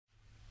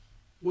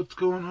What's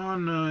going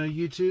on,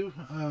 YouTube?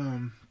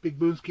 Big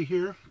Boonsky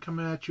here,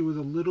 coming at you with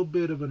a little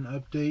bit of an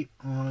update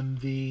on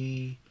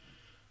the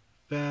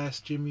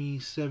Fast Jimmy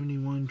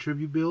 71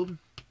 tribute build.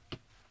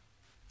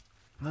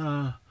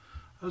 I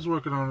was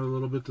working on it a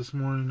little bit this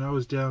morning. I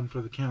was down for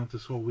the count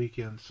this whole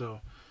weekend,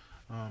 so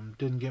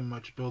didn't get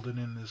much building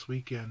in this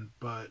weekend,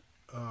 but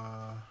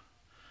I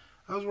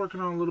was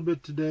working on a little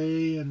bit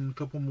today and a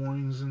couple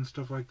mornings and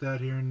stuff like that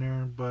here and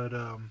there, but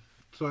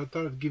so I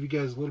thought I'd give you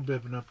guys a little bit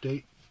of an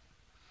update.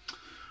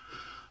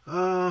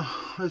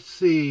 Let's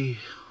see.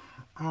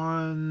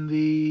 I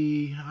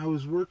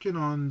was working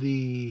on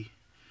the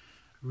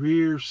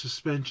rear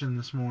suspension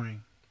this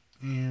morning,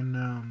 and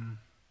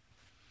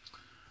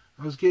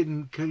I was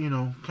getting,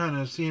 kind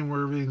of seeing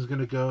where everything's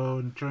gonna go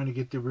and trying to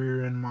get the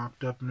rear end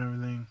mocked up and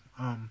everything.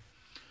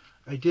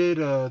 I did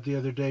the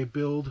other day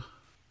build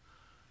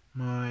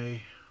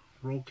my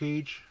roll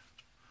cage.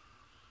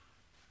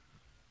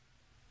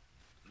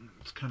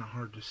 It's kind of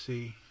hard to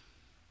see.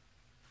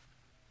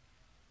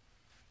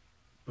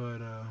 But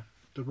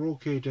the roll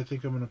cage, I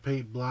think I'm going to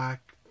paint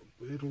black.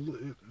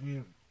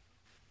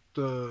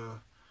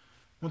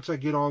 Once I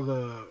get all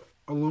the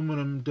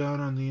aluminum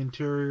done on the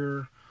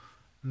interior,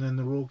 and then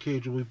the roll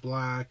cage will be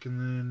black, and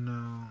then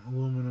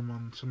aluminum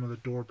on some of the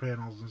door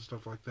panels and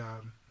stuff like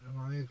that.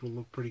 I think it'll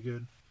look pretty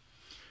good.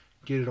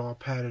 Get it all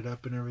padded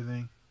up and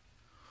everything.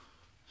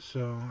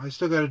 So I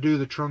still got to do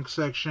the trunk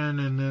section,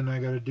 and then I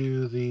got to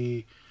do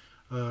the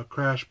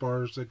crash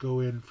bars that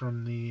go in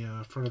from the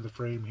front of the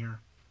frame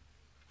here.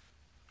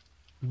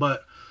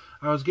 But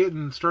I was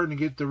starting to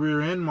get the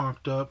rear end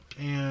mocked up,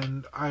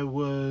 and I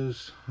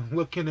was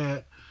looking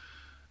at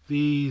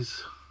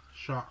these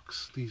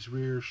shocks, these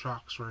rear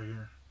shocks right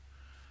here,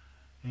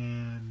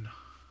 and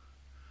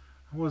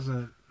I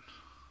wasn't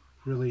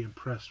really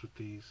impressed with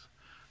these.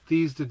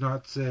 These did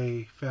not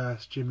say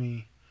Fast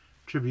Jimmy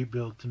tribute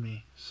build to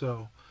me,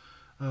 so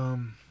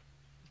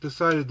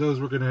decided those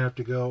were going to have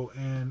to go,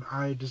 and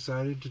I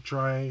decided to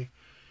try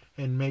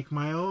and make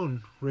my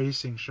own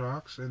racing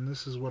shocks, and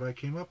this is what I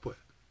came up with.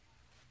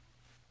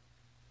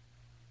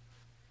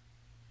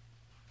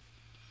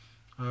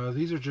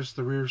 These are just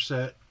the rear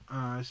set.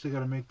 I still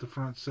got to make the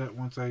front set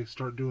once I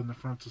start doing the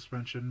front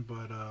suspension,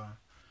 but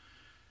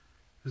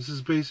this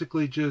is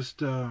basically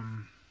just a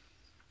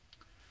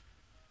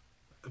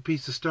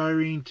piece of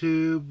styrene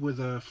tube with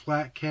a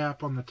flat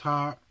cap on the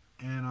top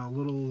and a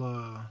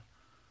little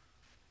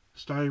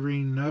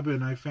styrene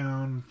nubbin I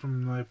found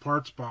from my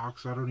parts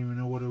box. I don't even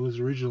know what it was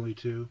originally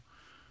to,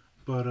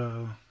 but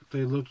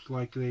they looked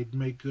like they'd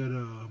make good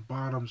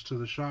bottoms to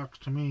the shocks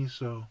to me,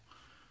 so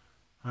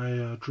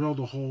I drilled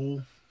a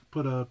hole,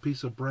 put a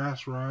piece of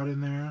brass rod in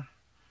there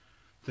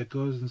that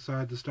goes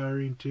inside the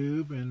styrene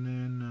tube, and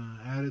then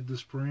added the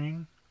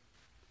spring,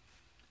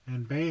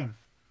 and bam,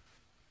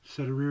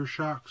 set of rear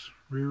shocks,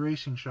 rear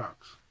racing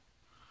shocks.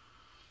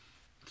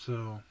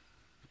 So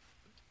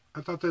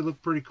I thought they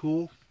looked pretty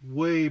cool,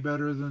 way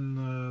better than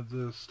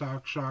the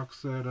stock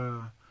shocks that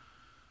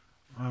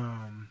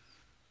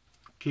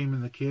came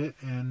in the kit,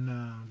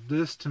 and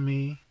this to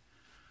me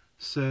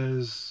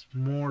says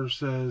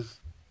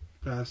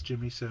Fast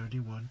Jimmy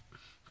 71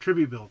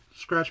 tribute build,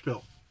 scratch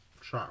built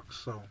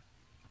shocks. So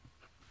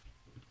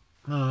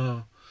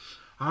I'm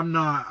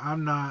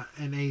not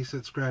an ace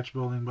at scratch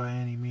building by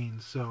any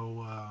means,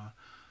 so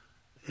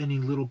any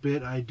little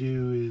bit I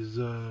do is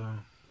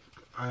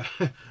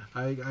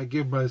I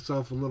give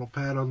myself a little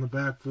pat on the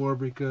back for,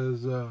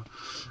 because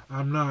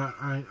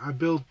I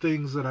build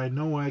things that I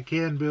know I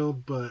can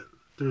build, but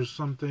there's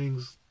some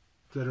things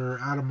that are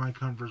out of my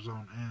comfort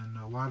zone, and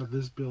a lot of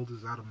this build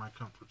is out of my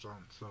comfort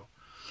zone. So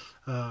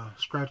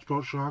scratch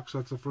built shocks,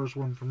 that's the first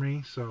one for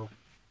me, so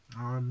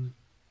I'll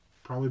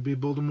probably be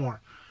building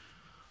more.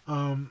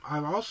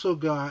 I've also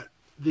got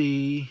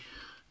I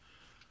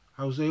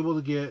was able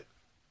to get,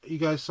 you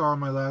guys saw in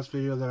my last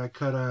video that I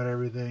cut out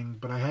everything,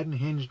 but I hadn't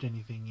hinged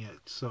anything yet,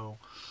 so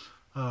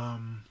I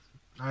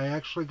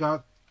actually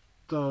got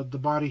the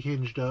body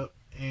hinged up,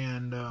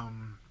 and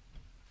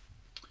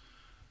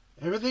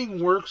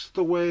everything works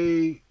the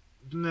way.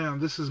 Now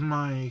this is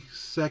my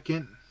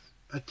second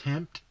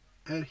attempt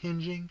at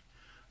hinging.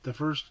 The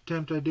first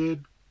attempt I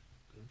did,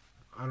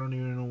 I don't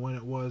even know when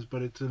it was,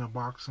 but it's in a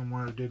box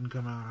somewhere. It didn't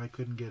come out. I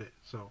couldn't get it.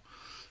 So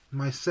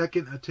my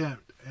second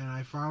attempt, and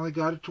I finally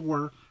got it to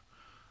work.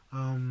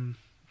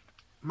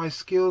 My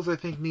skills, I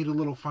think, need a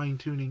little fine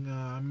tuning.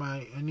 I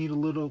need a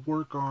little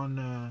work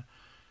on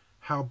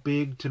how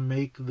big to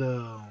make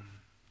the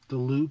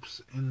loops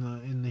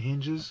in the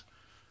hinges.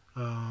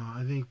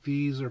 I think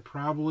these are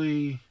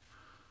probably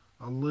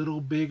a little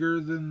bigger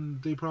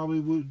than they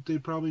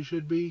probably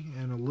should be,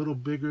 and a little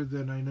bigger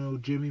than I know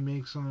Jimmy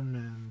makes them,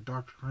 and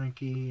Dr.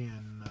 Cranky,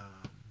 and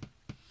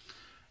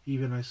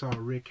even I saw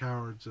Rick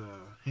Howard's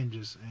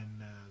hinges,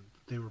 and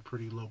they were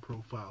pretty low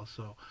profile.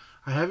 So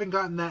I haven't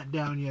gotten that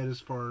down yet as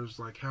far as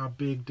like how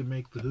big to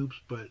make the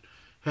hoops, but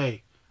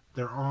hey,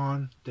 they're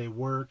on, they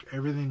work,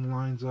 everything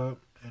lines up,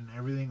 and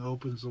everything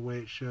opens the way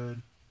it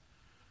should.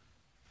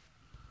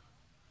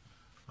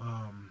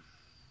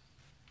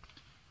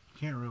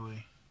 Can't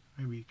really,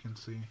 maybe you can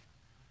see.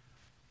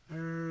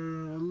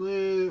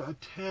 They're a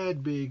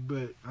tad big,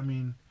 but I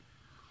mean,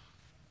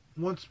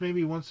 once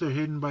they're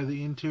hidden by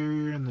the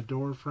interior and the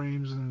door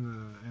frames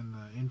and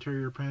the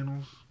interior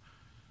panels,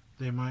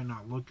 they might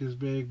not look as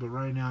big. But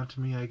right now, to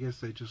me, I guess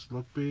they just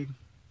look big.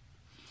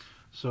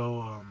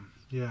 So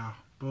yeah,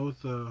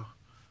 both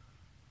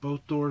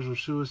doors are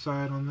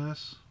suicide on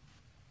this,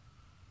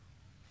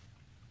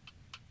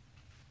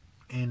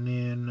 and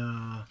then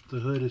the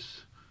hood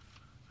is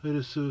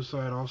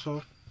suicide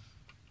also.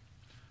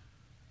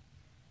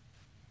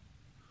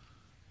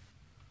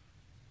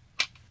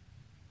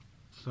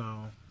 So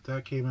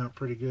that came out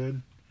pretty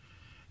good.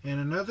 And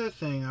another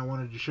thing I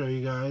wanted to show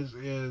you guys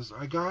is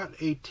I got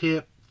a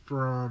tip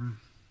from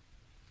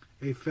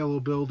a fellow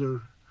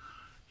builder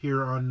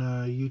here on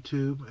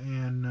YouTube,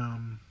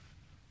 and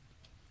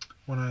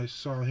when I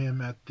saw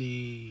him at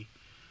the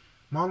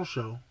model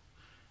show,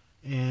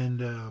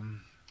 and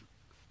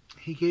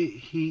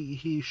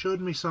he showed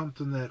me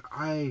something that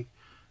I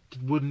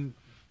didn't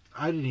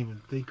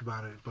even think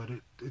about it, but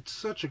it's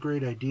such a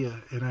great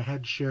idea, and I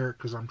had to share it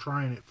because I'm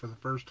trying it for the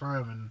first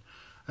time, and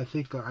I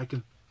think I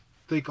can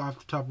think off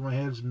the top of my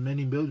head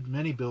many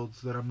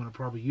builds that I'm going to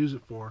probably use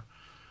it for.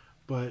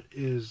 But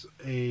is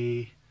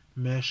a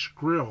mesh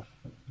grill.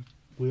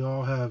 We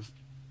all have,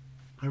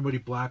 everybody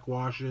black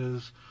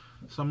washes.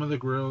 Some of the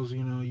grills,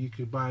 you know, you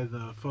could buy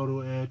the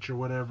photo etch or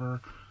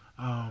whatever,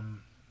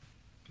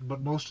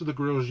 but most of the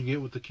grills you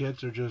get with the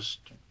kits are just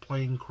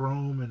plain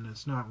chrome, and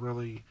it's not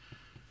really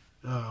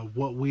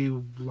what we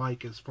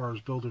like as far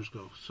as builders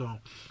go. So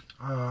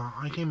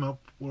he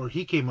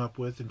came up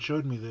with and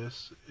showed me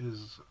this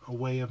is a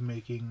way of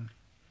making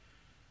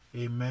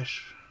a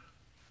mesh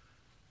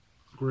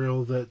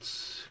grill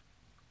that's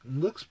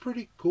looks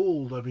pretty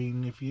cool. I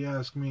mean, if you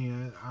ask me,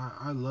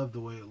 I love the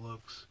way it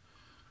looks.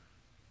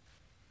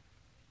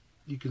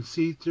 You can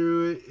see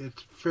through it.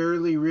 It's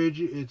fairly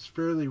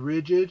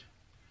rigid,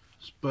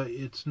 but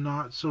it's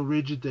not so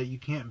rigid that you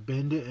can't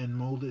bend it and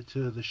mold it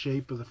to the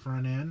shape of the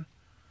front end.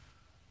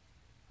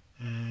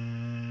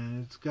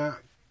 And it's got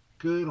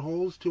good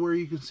holes to where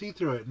you can see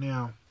through it.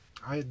 Now,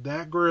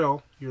 that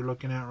grill you're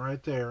looking at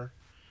right there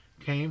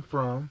came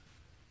from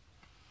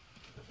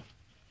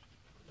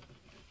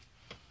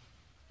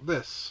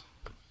this.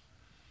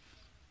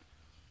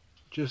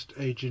 Just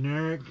a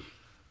generic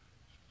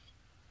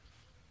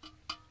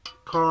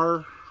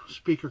car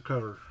speaker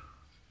cover.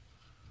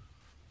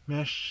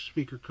 Mesh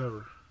speaker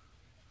cover.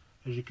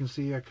 As you can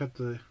see, I cut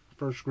the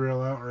first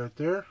grill out right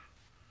there.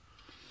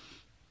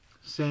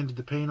 Sanded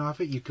the paint off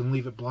it. You can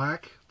leave it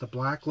black. The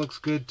black looks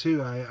good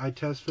too. I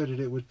test fitted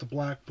it with the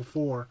black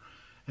before,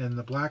 and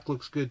the black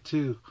looks good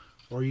too.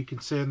 Or you can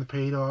sand the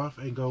paint off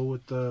and go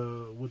with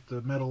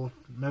the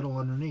metal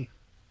underneath.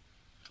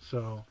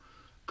 So,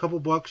 a couple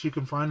bucks, you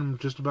can find them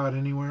just about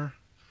anywhere,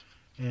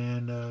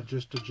 and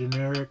just a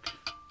generic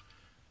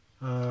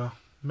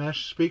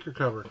mesh speaker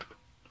cover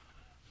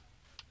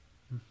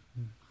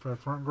for a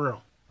front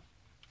grill.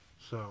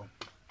 So,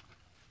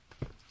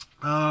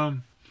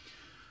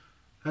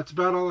 that's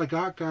about all I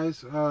got,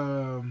 guys.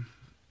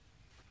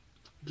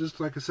 Just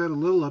like I said, a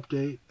little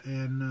update,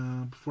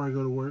 and before I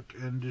go to work,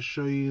 and just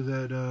show you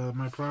that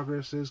my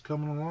progress is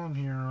coming along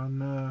here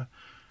on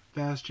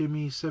Fast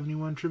Jimmy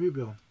 71 Tribute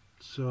Build.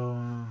 So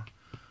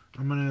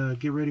I'm gonna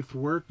get ready for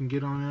work and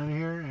get on out of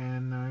here,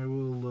 and I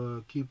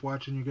will keep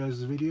watching you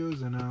guys'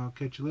 videos, and I'll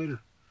catch you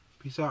later.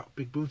 Peace out,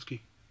 Big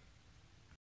Boonsky.